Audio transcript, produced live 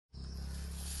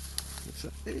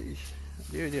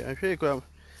Dear, I feel come.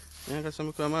 I got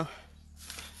some come out.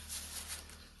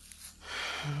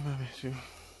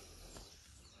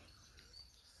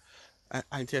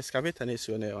 I excavate an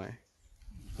issue anyway.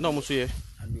 No, monsieur.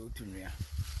 And you to me.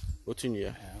 What in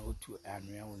here? To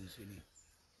Andrea on city.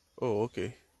 Oh,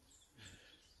 okay.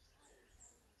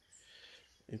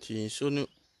 And he soon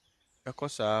a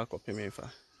cosa copy me for.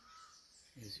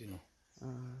 Yes, you know.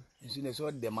 As soon as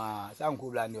what them are, some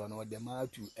cool land on what them are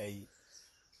to a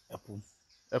pum.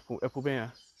 A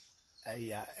pubea.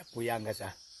 A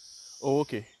poyangasa. Oh,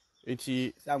 okay. It's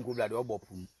some cool blood or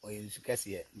bopum or in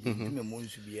Sucasia. You moon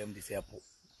should be empty apple.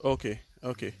 okay,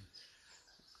 okay.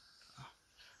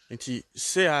 And he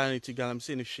say I need to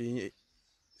Galamsey if she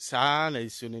San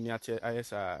is soon in yet.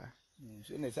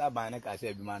 Soon as I buy a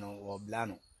cassette man or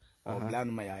blano or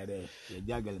blano my idea, a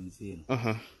Galamsey.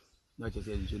 Not as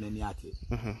soon any ati.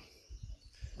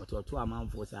 But what 2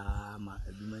 months for some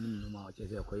many more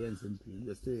as a coin simply,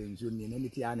 you're still in June in any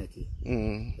tianity.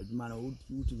 But man who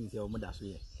to me say,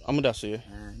 Omodasu. Amudasu,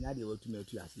 and now they will to me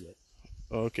to us yet.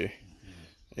 okay.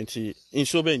 And he in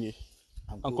Sobeni,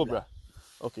 Ankobea.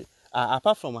 Okay.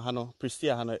 Apart from Hano,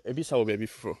 Prestea Hano, a bisa baby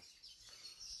for.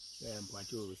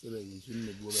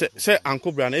 Say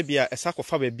Ankobea, maybe a sack of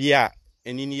faber beer,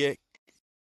 and in ye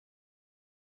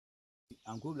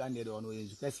Ankobea landed on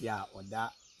Sucasia or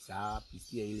that, Sir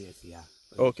Prestea Elias here.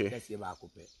 Okay.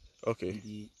 Okay.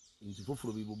 In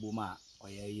Fufu Buma, or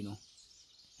you know.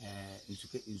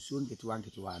 In soon get 1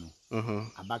 to 1.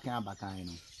 A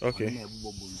bacano. Okay.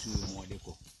 More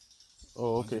deco.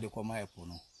 Oh, okay. The Comay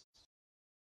Pono.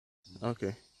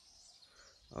 Okay.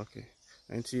 Okay.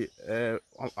 And see,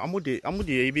 I'm with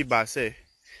the AB bar say,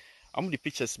 I'm with the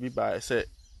pictures be by say,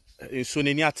 in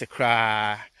Sunini to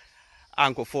cry,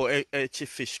 uncle for a chief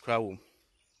fish crow.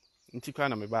 Into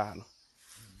kind of me barn.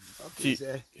 Okay,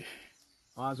 sir.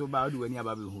 I was about when you're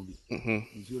Baby Hobby.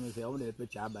 You say only a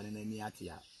picture, but in any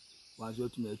atia. Once you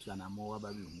to make an amor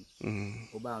baby.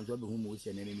 About whom we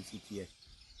send any city.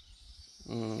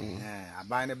 I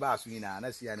buy a bass winner, and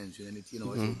I see an insurance,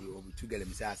 or 2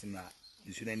 Galamsey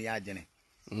in Sunani Agene.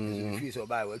 She's so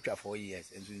by work 4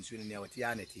 years, and soon soon in our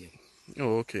tianity.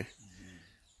 Oh, okay.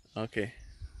 Okay.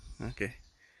 Okay.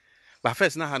 But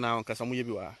first, now, because I'm with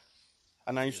you.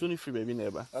 And I'm soon free baby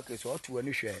neighbor. Okay, so to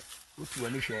any share,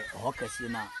 hawkers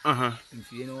now.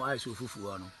 If you know, I so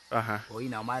fufu, or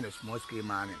in a minor small scale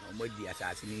man, or what the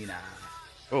assassin.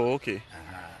 Oh, okay.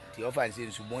 The offer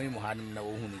says to Boy Mohan, no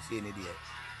one is saying it.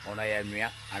 On I am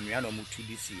no to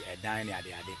DC a dine at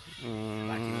the other.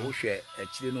 But you share a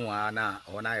chilluana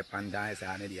or I pandais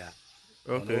an idea.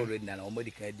 Okay, already an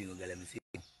already candy no Galamsey.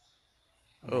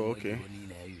 Oh, okay.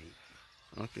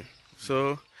 Okay.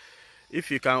 So,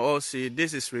 if you can all see,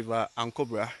 this is River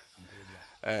Ankobea.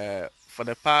 For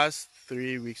the past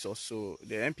 3 weeks or so,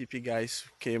 the MPP guys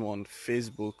came on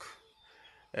Facebook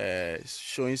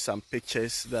showing some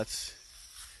pictures that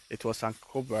it was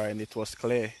Ankobea and it was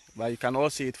clear, but you can all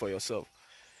see it for yourself.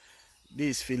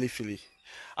 This is Philly.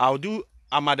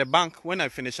 I'm at the bank. When I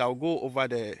finish, I'll go over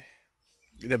the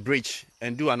bridge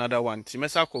and do another one.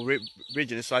 Timesako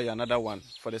bridge is another one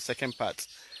for the second part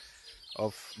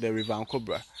of the River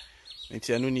Ankobea.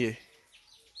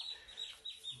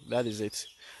 That is it.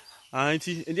 And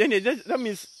that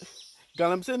means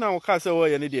Galamsey now castle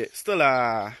way still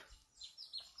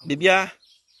Bibia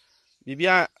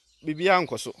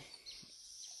Uncoso.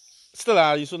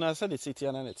 Still you soon said the city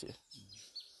and it.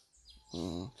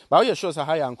 But your shows are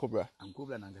high Ankobea.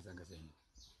 Ankobea Nangasan.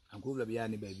 Ankobea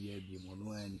Biani baby,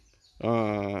 Monuani.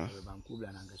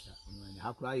 Ankobea Nangasa.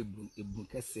 How cry a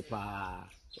bunkesipa.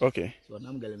 Okay. So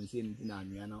I'm Galamsey in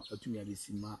Namiano, to me, I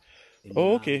see ma.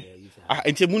 Oh, okay.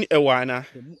 Into Moon Ewana.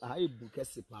 I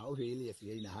bunkesipa, really,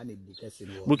 a honey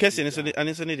bunkessin. Bunkessin, and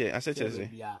it's an idea. I said,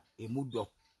 a mudo.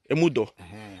 A mudo.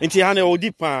 Into Hana or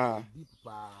deeper.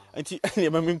 Into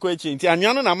any question.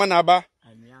 Tiano Namanaba.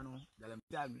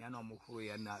 Miano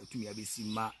Mokoi and to me, I be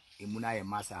sima, a munaya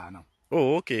massa.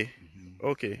 Oh, okay.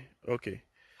 Okay.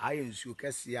 I am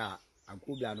Sucasia,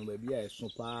 Ankobea no maybe a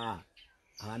sopa.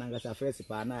 Anangasa first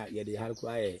pana, yet they had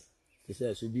quiet. He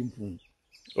says, swimming pool.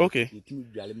 Okay. You two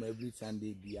jolly every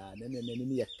Sunday, dear, then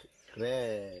a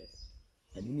cray.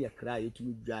 And in your cry, you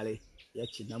two jolly,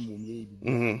 yet you number me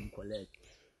collect.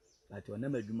 But your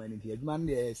number do money here.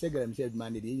 Monday, second said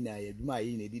Monday, I do my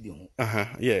in a didn't.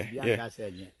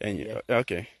 Yeah.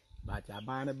 Okay. But I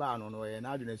buy a barn on way and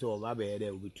I didn't saw a baby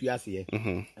there with 2 years here.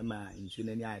 Emma in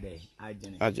Sunani, I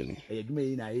didn't.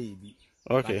 May I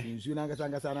okay. In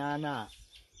Sunangasana,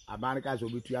 a barnacas will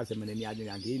be 2 years and then I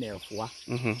didn't gain a 4.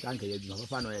 Thank you, no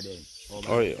fun away.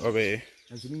 Oh, obey.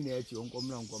 nso ni na echi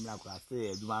onkomla kwa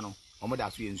stay adwuma no omo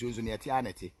da so nso ne tia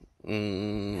nete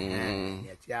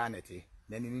ne tia nete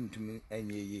na ni ntumi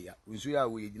enye yi ya nso ya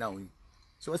wo yigina wo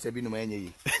so se bi no enye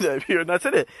yi da bi na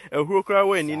se de ehuro kra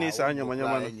wa ni sa nyama no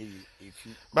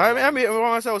ba me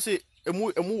wan say o say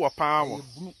emu wa pa wo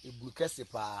eburu kese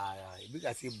pa ebi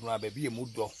ka se eburu ababi emu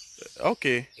do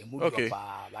okay okay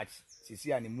pa but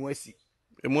sisi ani mu asi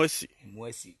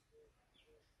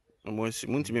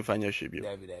munti me fanya hwe bio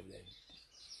David.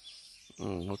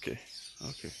 Okay.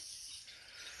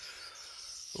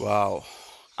 Wow.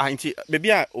 Auntie,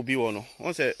 baby, obi wono.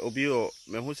 On say obi o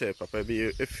me hu say papa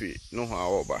bi efi no ho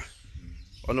awoba.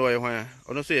 Ono we hwan?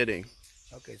 Ono so ye den.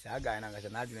 Okay, so I got na na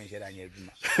adwene share anya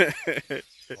adwuma.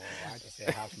 I just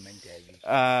say half mental.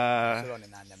 So on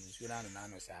na nsu na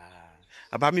no sa.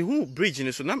 Aba me hu bridge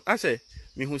ni so na I say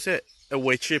me hu say e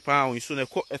wo chire pa on so na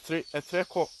ko etre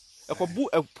ko bu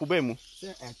puba mu.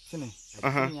 Say etene.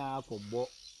 Ya akobbo.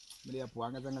 Me dey po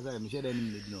anga zanga me share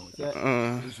dem need no. Say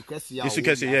isu kesi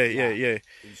ya. Yeah.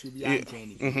 Isu bi an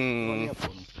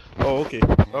Oh,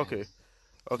 okay.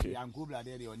 Ankobea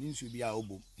there on insu bi a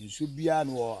obo. Insu bi a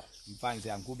no mfan say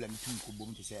Ankobea mi tun ko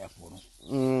bom to say efo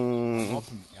no.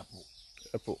 Open Apple.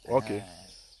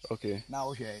 Okay. Now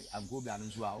we share Ankobea no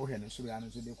so a we no so ya no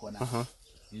so de ko na.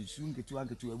 Insu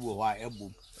nketu ebu ho a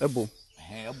ebom. Ebu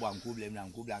Ankobea mi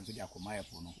Ankobea nso de akoma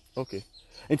efo no. Okay.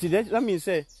 And that means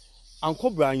say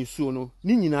Ankobea nsuo no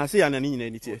ni nyina se ya na ni nyina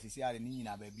ni tie. Sisi ya ni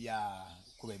nyina ba bia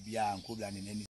ko ba bia Ankobea ni